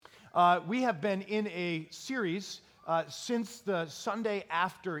We have been in a series since the Sunday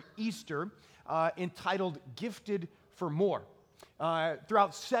after Easter entitled Gifted for More.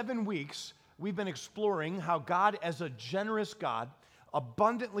 Throughout 7 weeks, we've been exploring how God, as a generous God,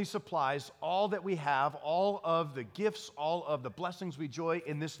 abundantly supplies all that we have, all of the gifts, all of the blessings we enjoy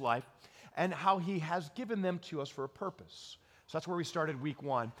in this life, and how He has given them to us for a purpose. So that's where we started week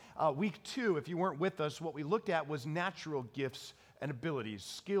 1. Week 2, if you weren't with us, what we looked at was natural gifts and abilities,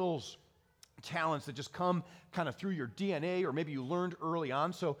 skills, talents that just come kind of through your DNA, or maybe you learned early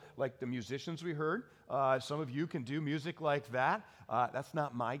on. So like the musicians we heard, some of you can do music like that. That's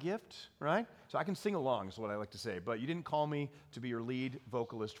not my gift, right? So I can sing along is what I like to say, but you didn't call me to be your lead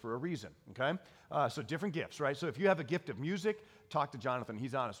vocalist for a reason, okay? So different gifts, right? So if you have a gift of music, talk to Jonathan.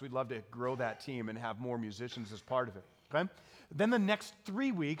 He's honest. We'd love to grow that team and have more musicians as part of it, okay? Then the next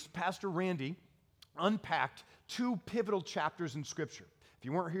 3 weeks, Pastor Randy unpacked 2 pivotal chapters in Scripture. If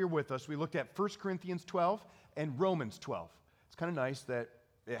you weren't here with us, we looked at 1 Corinthians 12 and Romans 12. It's kind of nice that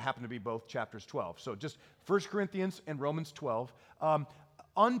it happened to be both chapters 12. So just 1 Corinthians and Romans 12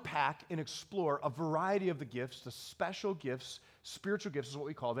 unpack and explore a variety of the gifts, the special gifts, spiritual gifts is what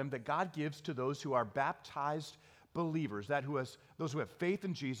we call them, that God gives to those who are baptized believers, those who have faith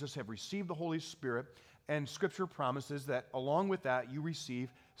in Jesus, have received the Holy Spirit, and Scripture promises that along with that, you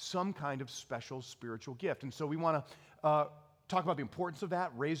receive some kind of special spiritual gift. And so we want to talk about the importance of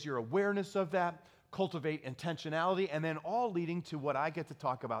that, raise your awareness of that, cultivate intentionality, and then all leading to what I get to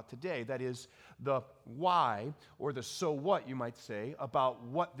talk about today, that is the why, or the so what, you might say, about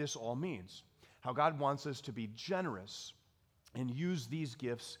what this all means. How God wants us to be generous and use these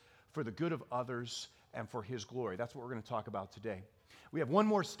gifts for the good of others and for His glory. That's what we're going to talk about today. We have one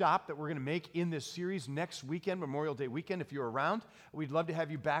more stop that we're going to make in this series next weekend, Memorial Day weekend. If you're around, we'd love to have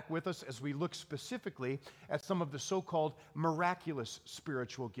you back with us as we look specifically at some of the so-called miraculous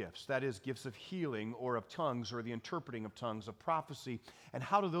spiritual gifts. That is, gifts of healing or of tongues or the interpreting of tongues, of prophecy, and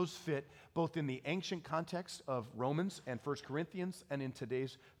how do those fit both in the ancient context of Romans and 1 Corinthians and in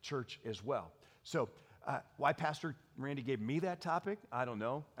today's church as well. So, why Pastor Randy gave me that topic, I don't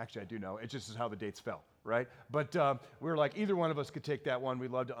know. Actually, I do know. It just is how the dates fell, right? But we were like, either one of us could take that one.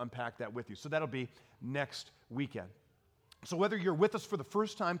 We'd love to unpack that with you. So that'll be next weekend. So whether you're with us for the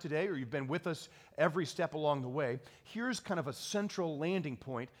first time today or you've been with us every step along the way, here's kind of a central landing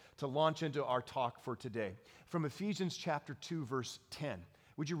point to launch into our talk for today. From Ephesians chapter 2, verse 10.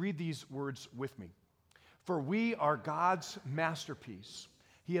 Would you read these words with me? For we are God's masterpiece.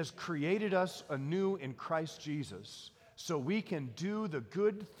 He has created us anew in Christ Jesus so we can do the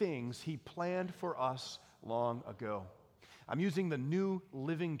good things He planned for us long ago. I'm using the New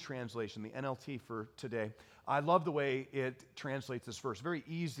Living Translation, the NLT, for today. I love the way it translates this verse. Very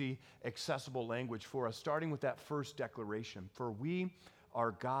easy, accessible language for us, starting with that first declaration. For we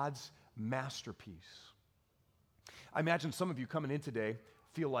are God's masterpiece. I imagine some of you coming in today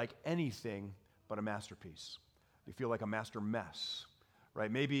feel like anything but a masterpiece. They feel like a master mess. Right?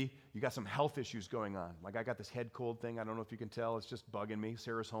 Maybe you got some health issues going on. Like I got this head cold thing. I don't know if you can tell. It's just bugging me.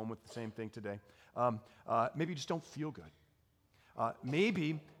 Sarah's home with the same thing today. Maybe you just don't feel good.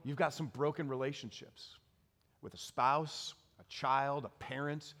 Maybe you've got some broken relationships with a spouse, a child, a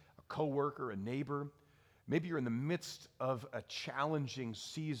parent, a coworker, a neighbor. Maybe you're in the midst of a challenging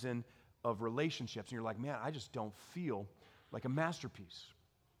season of relationships and you're like, man, I just don't feel like a masterpiece.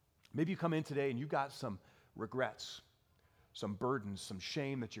 Maybe you come in today and you got some regrets, some burdens, some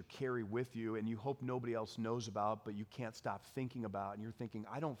shame that you carry with you and you hope nobody else knows about, but you can't stop thinking about, and you're thinking,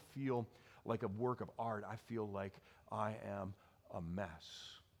 I don't feel like a work of art. I feel like I am a mess.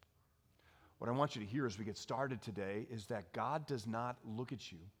 What I want you to hear as we get started today is that God does not look at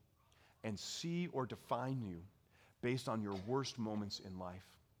you and see or define you based on your worst moments in life.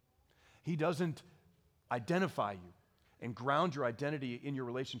 He doesn't identify you and ground your identity in your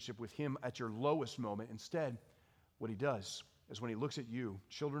relationship with Him at your lowest moment. Instead, what He does is when He looks at you,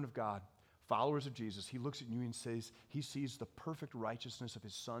 children of God, followers of Jesus, He looks at you and says He sees the perfect righteousness of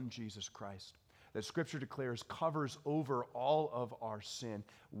His Son, Jesus Christ, that Scripture declares covers over all of our sin,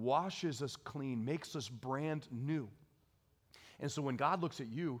 washes us clean, makes us brand new. And so when God looks at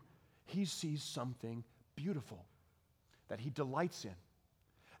you, He sees something beautiful that He delights in,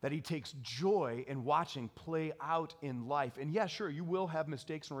 that He takes joy in watching play out in life. And yeah, sure, you will have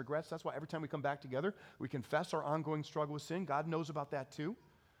mistakes and regrets. That's why every time we come back together, we confess our ongoing struggle with sin. God knows about that too.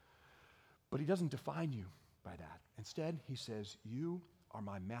 But He doesn't define you by that. Instead, He says, you are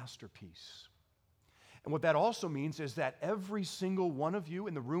my masterpiece. And what that also means is that every single one of you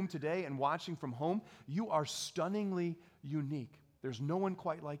in the room today and watching from home, you are stunningly unique. There's no one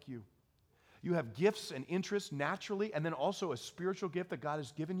quite like you. You have gifts and interests naturally, and then also a spiritual gift that God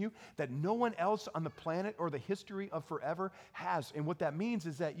has given you that no one else on the planet or the history of forever has. And what that means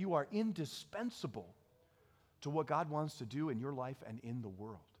is that you are indispensable to what God wants to do in your life and in the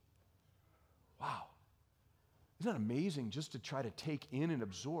world. Wow. Isn't that amazing just to try to take in and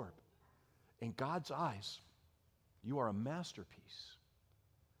absorb? In God's eyes, you are a masterpiece.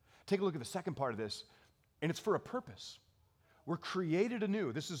 Take a look at the second part of this, and it's for a purpose. We're created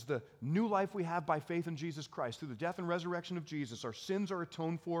anew. This is the new life we have by faith in Jesus Christ. Through the death and resurrection of Jesus, our sins are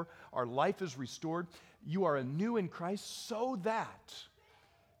atoned for, our life is restored. You are anew in Christ so that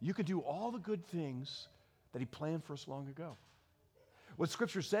you can do all the good things that He planned for us long ago. What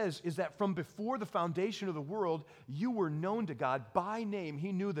Scripture says is that from before the foundation of the world, you were known to God by name.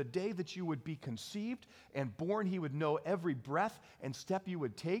 He knew the day that you would be conceived and born. He would know every breath and step you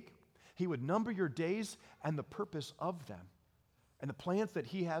would take. He would number your days and the purpose of them. And the plans that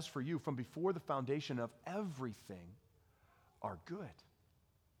He has for you from before the foundation of everything are good.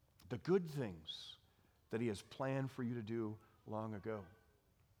 The good things that He has planned for you to do long ago.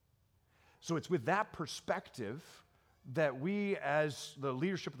 So it's with that perspective that we, as the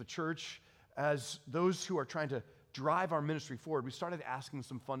leadership of the church, as those who are trying to drive our ministry forward, we started asking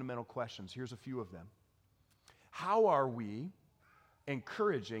some fundamental questions. Here's a few of them. How are we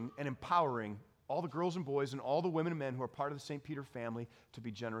encouraging and empowering all the girls and boys and all the women and men who are part of the St. Peter family to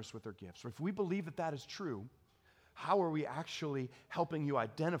be generous with their gifts? Or if we believe that that is true, how are we actually helping you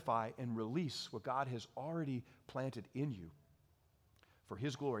identify and release what God has already planted in you for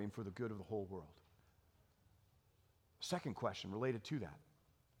His glory and for the good of the whole world? Second question related to that.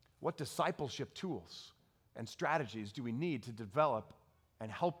 What discipleship tools and strategies do we need to develop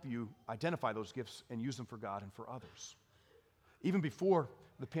and help you identify those gifts and use them for God and for others? Even before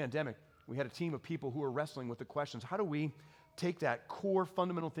the pandemic, we had a team of people who were wrestling with the questions, how do we take that core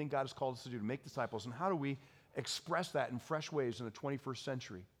fundamental thing God has called us to do, to make disciples, and how do we express that in fresh ways in the 21st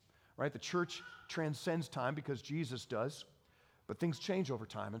century? Right? The church transcends time because Jesus does, but things change over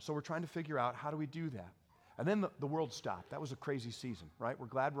time, and so we're trying to figure out how do we do that. And then the world stopped. That was a crazy season, right? We're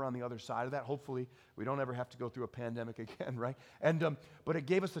glad we're on the other side of that. Hopefully, we don't ever have to go through a pandemic again, right? But it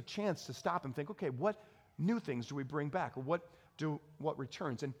gave us a chance to stop and think, okay, what new things do we bring back? Or what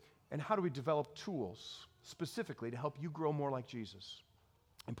returns? And how do we develop tools specifically to help you grow more like Jesus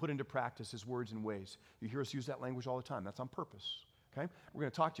and put into practice His words and ways? You hear us use that language all the time. That's on purpose, okay? We're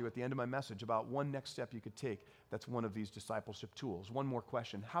going to talk to you at the end of my message about one next step you could take that's one of these discipleship tools. One more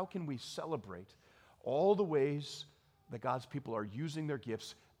question. How can we celebrate all the ways that God's people are using their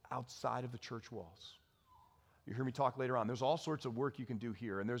gifts outside of the church walls? You hear me talk later on. There's all sorts of work you can do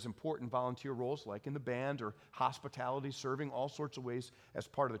here, and there's important volunteer roles like in the band or hospitality, serving, all sorts of ways as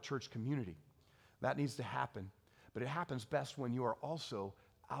part of the church community. That needs to happen, but it happens best when you are also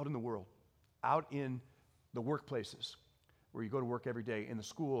out in the world, out in the workplaces where you go to work every day, in the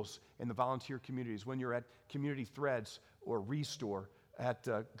schools, in the volunteer communities, when you're at Community Threads or Restore, at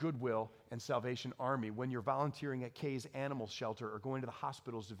Goodwill and Salvation Army, when you're volunteering at Kay's Animal Shelter or going to the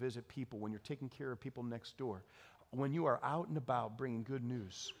hospitals to visit people, when you're taking care of people next door, when you are out and about bringing good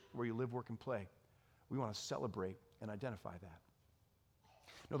news where you live, work, and play, we want to celebrate and identify that.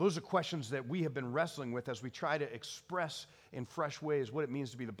 Now, those are questions that we have been wrestling with as we try to express in fresh ways what it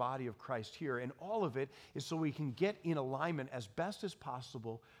means to be the body of Christ here. And all of it is so we can get in alignment as best as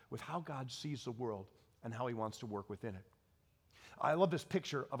possible with how God sees the world and how He wants to work within it. I love this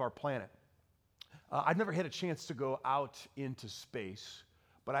picture of our planet. I've never had a chance to go out into space,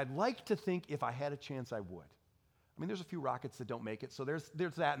 but I'd like to think if I had a chance, I would. I mean, there's a few rockets that don't make it, so there's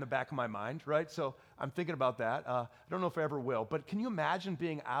that in the back of my mind, right? So I'm thinking about that. I don't know if I ever will, but can you imagine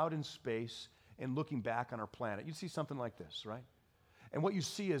being out in space and looking back on our planet? You see something like this, right? And what you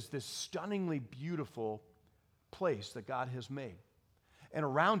see is this stunningly beautiful place that God has made. And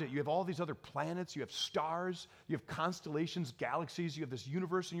around it, you have all these other planets, you have stars, you have constellations, galaxies, you have this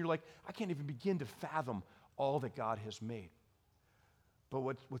universe, and you're like, I can't even begin to fathom all that God has made. But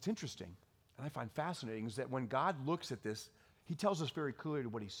what's interesting, and I find fascinating, is that when God looks at this, He tells us very clearly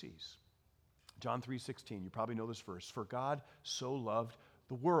what He sees. John 3:16, you probably know this verse, for God so loved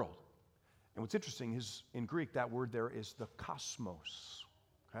the world. And what's interesting is, in Greek, that word there is the cosmos,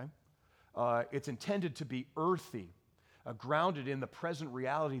 okay? It's intended to be earthy, grounded in the present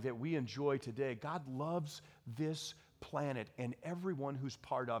reality that we enjoy today. God loves this planet and everyone who's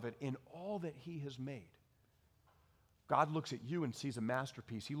part of it in all that He has made. God looks at you and sees a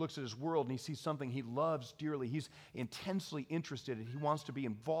masterpiece. He looks at His world and He sees something He loves dearly. He's intensely interested in it. He wants to be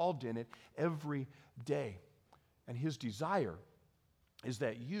involved in it every day. And His desire is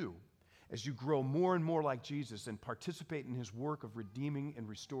that you as you grow more and more like Jesus and participate in his work of redeeming and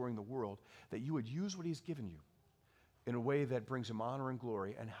restoring the world, that you would use what he's given you in a way that brings him honor and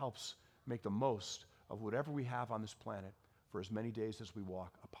glory and helps make the most of whatever we have on this planet for as many days as we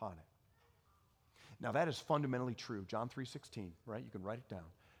walk upon it. Now that is fundamentally true. John 3:16, right? You can write it down.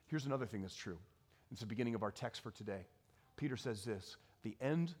 Here's another thing that's true. It's the beginning of our text for today. Peter says this, the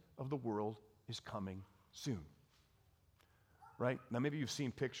end of the world is coming soon. Right? Now maybe you've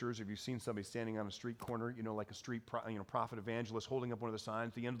seen pictures, or you've seen somebody standing on a street corner, like a street prophet evangelist holding up one of the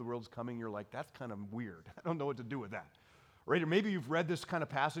signs, the end of the world is coming. You're like, that's kind of weird. I don't know what to do with that. Right? Or maybe you've read this kind of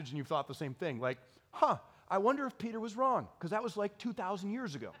passage and you've thought the same thing. Like, I wonder if Peter was wrong, because that was like 2,000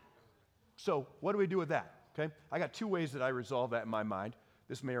 years ago. So what do we do with that? Okay? I got two ways that I resolve that in my mind.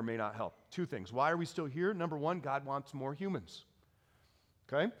 This may or may not help. Two things. Why are we still here? Number one, God wants more humans.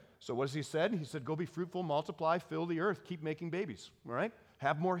 Okay? So what has he said? He said, go be fruitful, multiply, fill the earth, keep making babies. All right?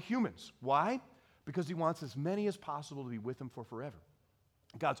 Have more humans. Why? Because he wants as many as possible to be with him for forever.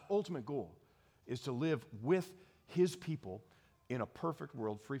 God's ultimate goal is to live with his people in a perfect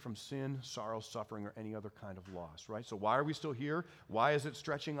world, free from sin, sorrow, suffering, or any other kind of loss, right? So why are we still here? Why is it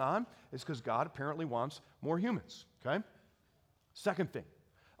stretching on? It's because God apparently wants more humans, okay? Second thing,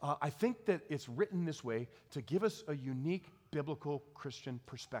 I think that it's written this way to give us a unique biblical Christian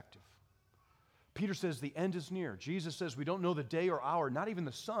perspective. Peter says the end is near. Jesus says we don't know the day or hour, not even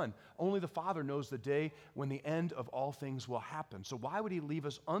the Son. Only the Father knows the day when the end of all things will happen. So why would he leave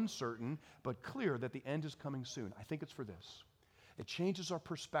us uncertain but clear that the end is coming soon? I think it's for this. It changes our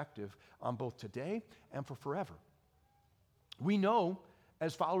perspective on both today and for forever. We know,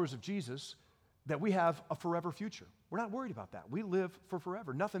 as followers of Jesus, that we have a forever future. We're not worried about that. We live for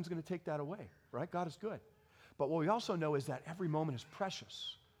forever. Nothing's going to take that away, right? God is good. But what we also know is that every moment is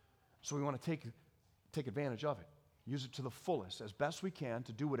precious. So we want to take advantage of it, use it to the fullest as best we can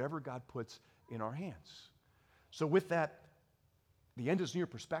to do whatever God puts in our hands. So with that, the end is near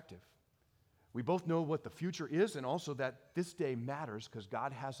perspective. We both know what the future is, and also that this day matters because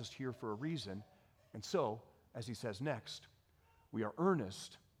God has us here for a reason. And so, as he says next, we are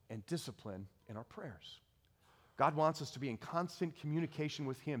earnest and disciplined in our prayers. God wants us to be in constant communication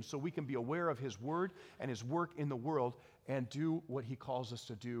with him so we can be aware of his word and his work in the world and do what he calls us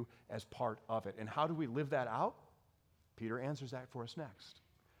to do as part of it. And how do we live that out? Peter answers that for us next.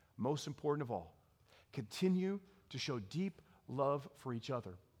 Most important of all, continue to show deep love for each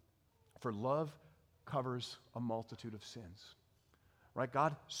other. For love covers a multitude of sins. Right?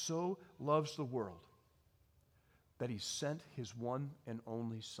 God so loves the world that he sent his one and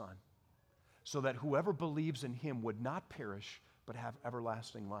only Son so that whoever believes in him would not perish but have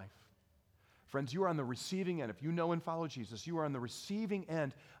everlasting life. Friends, you are on the receiving end. If you know and follow Jesus, you are on the receiving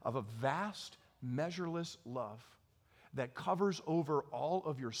end of a vast, measureless love that covers over all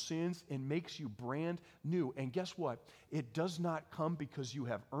of your sins and makes you brand new. And guess what? It does not come because you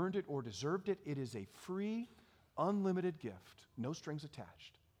have earned it or deserved it. It is a free, unlimited gift, no strings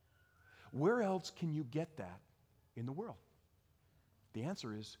attached. Where else can you get that in the world? The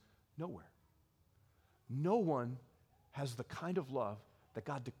answer is nowhere. No one has the kind of love that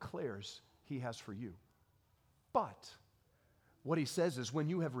God declares he has for you. But what he says is when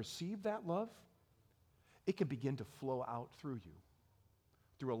you have received that love, it can begin to flow out through you,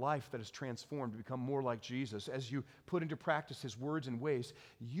 through a life that is transformed to become more like Jesus. As you put into practice his words and ways,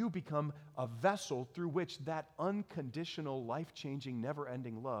 you become a vessel through which that unconditional, life-changing,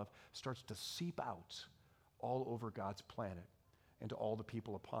 never-ending love starts to seep out all over God's planet and to all the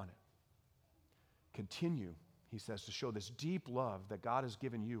people upon it. Continue, he says, to show this deep love that God has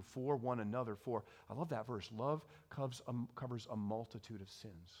given you for one another. For, I love that verse, love covers a multitude of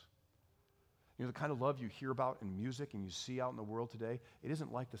sins. You know, the kind of love you hear about in music and you see out in the world today, it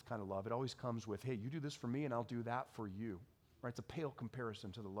isn't like this kind of love. It always comes with, hey, you do this for me and I'll do that for you. Right? It's a pale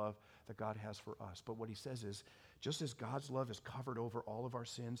comparison to the love that God has for us. But what he says is, just as God's love is covered over all of our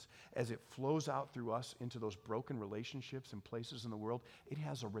sins, as it flows out through us into those broken relationships and places in the world, it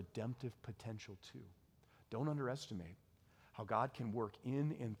has a redemptive potential too. Don't underestimate how God can work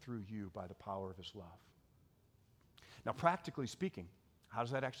in and through you by the power of his love. Now, practically speaking, how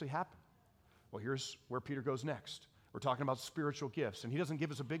does that actually happen? Well, here's where Peter goes next. We're talking about spiritual gifts, and he doesn't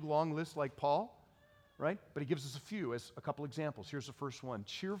give us a big long list like Paul, right? But he gives us a few as a couple examples. Here's the first one.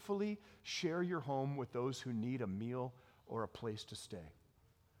 Cheerfully share your home with those who need a meal or a place to stay.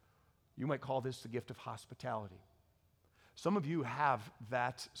 You might call this the gift of hospitality. Some of you have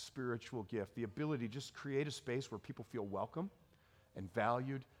that spiritual gift, the ability to just create a space where people feel welcome and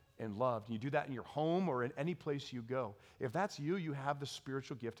valued and loved. And you do that in your home or in any place you go. If that's you, you have the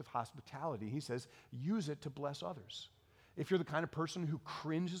spiritual gift of hospitality. He says, use it to bless others. if you're the kind of person who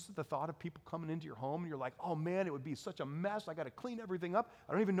cringes at the thought of people coming into your home and you're like, oh man, it would be such a mess. I got to clean everything up.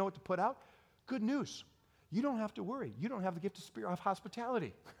 I don't even know what to put out. Good news. You don't have to worry. You don't have the gift of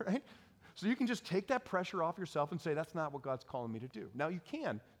hospitality, right? So you can just take that pressure off yourself and say, that's not what God's calling me to do. Now you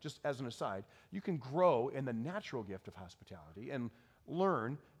can, just as an aside, you can grow in the natural gift of hospitality and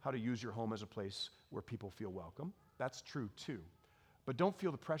learn how to use your home as a place where people feel welcome. That's true too. But don't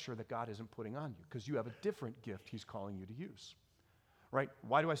feel the pressure that God isn't putting on you, because you have a different gift he's calling you to use, right?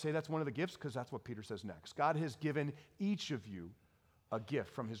 Why do I say that's one of the gifts? Because that's what Peter says next. God has given each of you a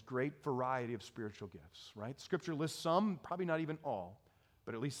gift from his great variety of spiritual gifts, right? Scripture lists some, probably not even all,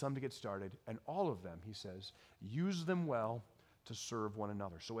 but at least some to get started, and all of them, he says, use them well to serve one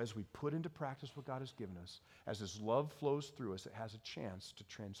another. So as we put into practice what God has given us, as his love flows through us, it has a chance to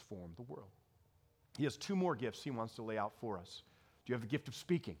transform the world. He has two more gifts he wants to lay out for us. Do you have the gift of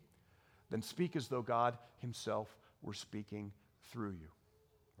speaking? Then speak as though God himself were speaking through you.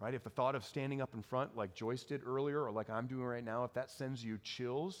 Right? If the thought of standing up in front like Joyce did earlier or like I'm doing right now, if that sends you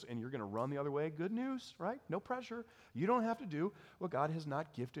chills and you're going to run the other way, good news, right? No pressure. You don't have to do what God has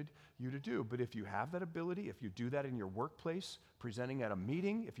not gifted you to do. But if you have that ability, if you do that in your workplace, presenting at a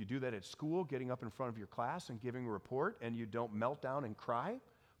meeting, if you do that at school, getting up in front of your class and giving a report, and you don't melt down and cry,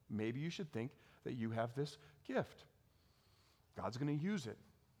 maybe you should think that you have this gift. God's going to use it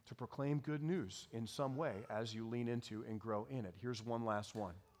to proclaim good news in some way as you lean into and grow in it. Here's one last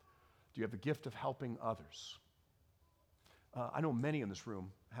one. Do you have the gift of helping others? I know many in this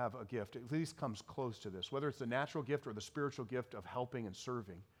room have a gift, at least comes close to this, whether it's the natural gift or the spiritual gift of helping and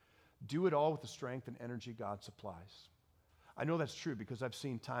serving. Do it all with the strength and energy God supplies. I know that's true because I've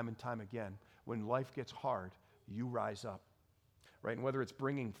seen time and time again, when life gets hard, you rise up, right? And whether it's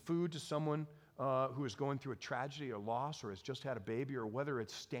bringing food to someone who is going through a tragedy or loss or has just had a baby, or whether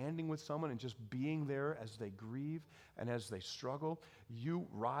it's standing with someone and just being there as they grieve and as they struggle, you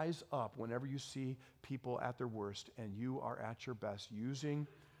rise up whenever you see people at their worst, and you are at your best using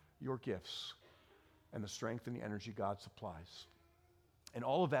your gifts and the strength and the energy God supplies. And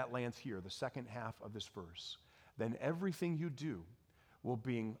all of that lands here, the second half of this verse. Then everything you do will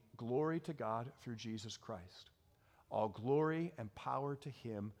bring glory to God through Jesus Christ. All glory and power to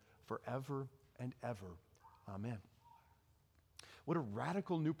him forever and ever. Amen. What a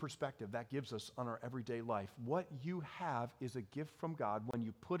radical new perspective that gives us on our everyday life. What you have is a gift from God. When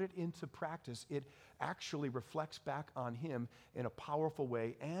you put it into practice, it actually reflects back on him in a powerful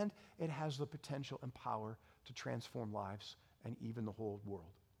way, and it has the potential and power to transform lives and even the whole world.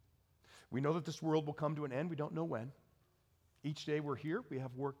 We know that this world will come to an end. We don't know when. Each day we're here, we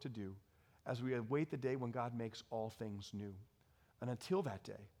have work to do as we await the day when God makes all things new. And until that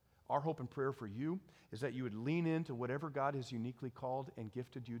day, our hope and prayer for you is that you would lean into whatever God has uniquely called and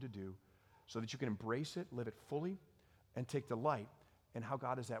gifted you to do, so that you can embrace it, live it fully, and take delight in how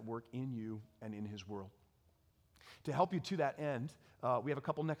God is at work in you and in his world. To help you to that end, we have a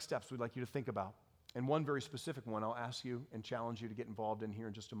couple next steps we'd like you to think about. And one very specific one I'll ask you and challenge you to get involved in here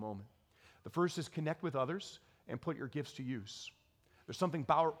in just a moment. The first is connect with others and put your gifts to use. There's something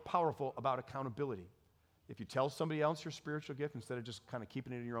powerful about accountability. If you tell somebody else your spiritual gift instead of just kind of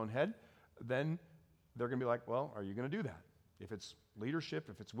keeping it in your own head, then they're going to be like, well, are you going to do that? If it's leadership,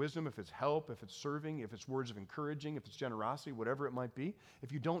 if it's wisdom, if it's help, if it's serving, if it's words of encouraging, if it's generosity, whatever it might be.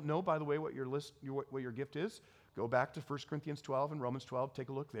 If you don't know, by the way, what your gift is, go back to 1 Corinthians 12 and Romans 12, take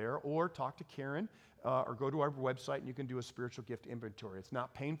a look there, or talk to Karen, or go to our website and you can do a spiritual gift inventory. It's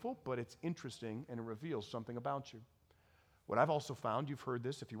not painful, but it's interesting and it reveals something about you. What I've also found, you've heard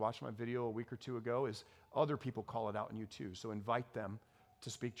this if you watched my video a week or two ago, is other people call it out in you too. So invite them to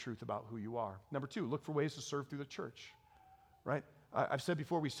speak truth about who you are. Number two, look for ways to serve through the church, right? I've said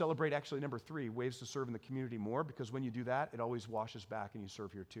before, we celebrate actually number three, ways to serve in the community more, because when you do that, it always washes back and you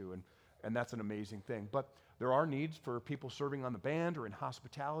serve here too. And that's an amazing thing. But there are needs for people serving on the band or in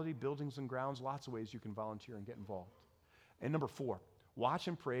hospitality, buildings and grounds, lots of ways you can volunteer and get involved. And number four, watch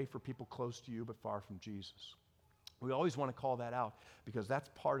and pray for people close to you but far from Jesus. We always want to call that out because that's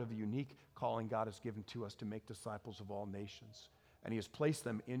part of the unique calling God has given to us to make disciples of all nations. And he has placed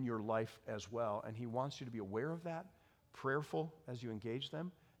them in your life as well. And he wants you to be aware of that, prayerful as you engage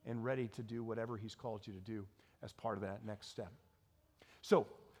them, and ready to do whatever he's called you to do as part of that next step. So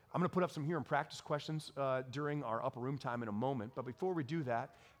I'm going to put up some here and practice questions during our upper room time in a moment. But before we do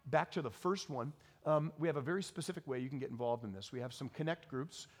that, back to the first one, we have a very specific way you can get involved in this. We have some connect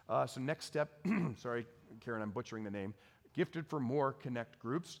groups, some next step, sorry, Karen, I'm butchering the name, Gifted for More Connect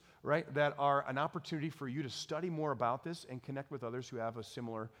groups, right, that are an opportunity for you to study more about this and connect with others who have a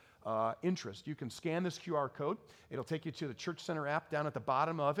similar interest. You can scan this QR code. It'll take you to the Church Center app. Down at the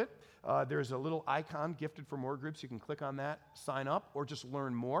bottom of it, there's a little icon, Gifted for More Groups. You can click on that, sign up, or just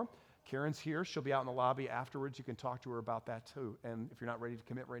learn more. Karen's here. She'll be out in the lobby afterwards. You can talk to her about that too. And if you're not ready to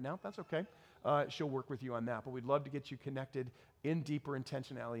commit right now, that's okay. She'll work with you on that. But we'd love to get you connected in deeper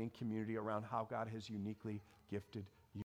intentionality and community around how God has uniquely gifted